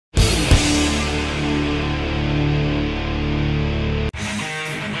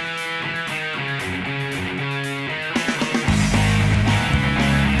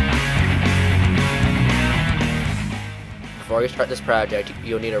before you start this project,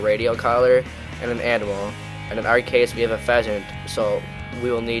 you'll need a radio collar and an animal. And in our case, we have a pheasant, so we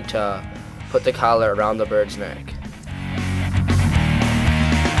will need to put the collar around the bird's neck.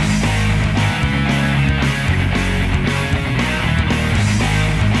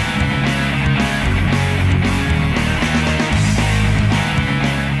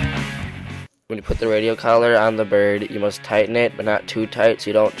 When you put the radio collar on the bird, you must tighten it, but not too tight so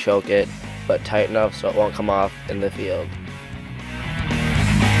you don't choke it, but tight enough so it won't come off in the field.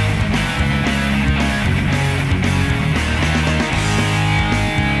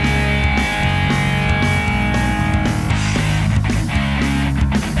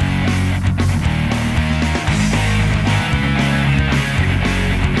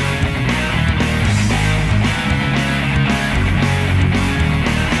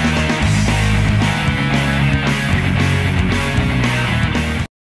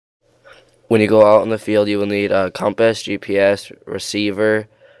 When you go out in the field, you will need a compass, GPS, receiver,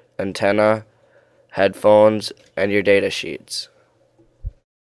 antenna, headphones, and your data sheets.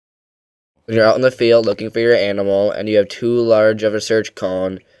 When you're out in the field looking for your animal and you have too large of a search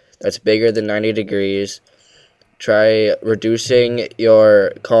cone that's bigger than 90 degrees, try reducing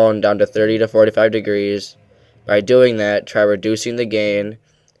your cone down to 30 to 45 degrees. By doing that, try reducing the gain.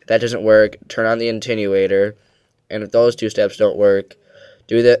 If that doesn't work, turn on the attenuator, and if those two steps don't work,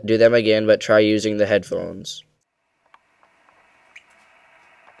 do them again, but try using the headphones.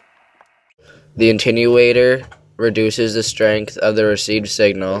 The attenuator reduces the strength of the received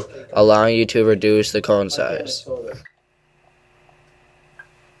signal, allowing you to reduce the cone size.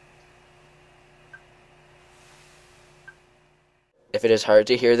 If it is hard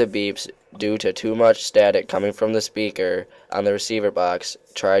to hear the beeps due to too much static coming from the speaker on the receiver box,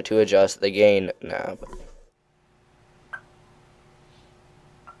 try to adjust the gain knob.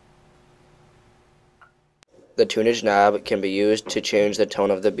 The tunage knob can be used to change the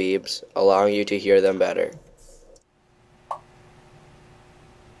tone of the beeps, allowing you to hear them better.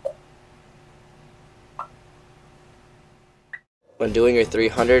 When doing your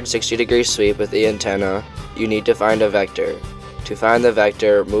 360-degree sweep with the antenna, you need to find a vector. To find the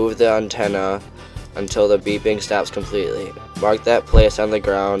vector, move the antenna until the beeping stops completely. Mark that place on the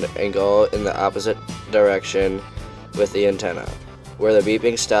ground and go in the opposite direction with the antenna. Where the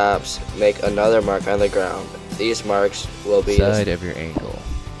beeping stops, make another mark on the ground. These marks will be side of your ankle.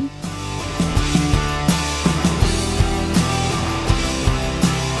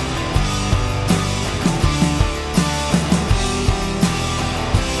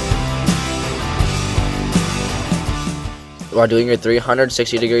 While doing your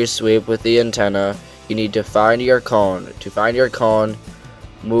 360-degree sweep with the antenna, you need to find your cone. To find your cone,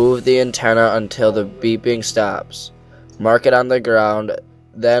 move the antenna until the beeping stops. Mark it on the ground,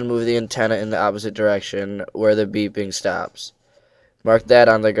 then move the antenna in the opposite direction where the beeping stops. Mark that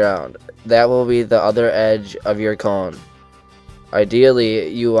on the ground. That will be the other edge of your cone. Ideally,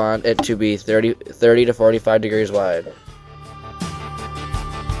 you want it to be 30 to 45 degrees wide.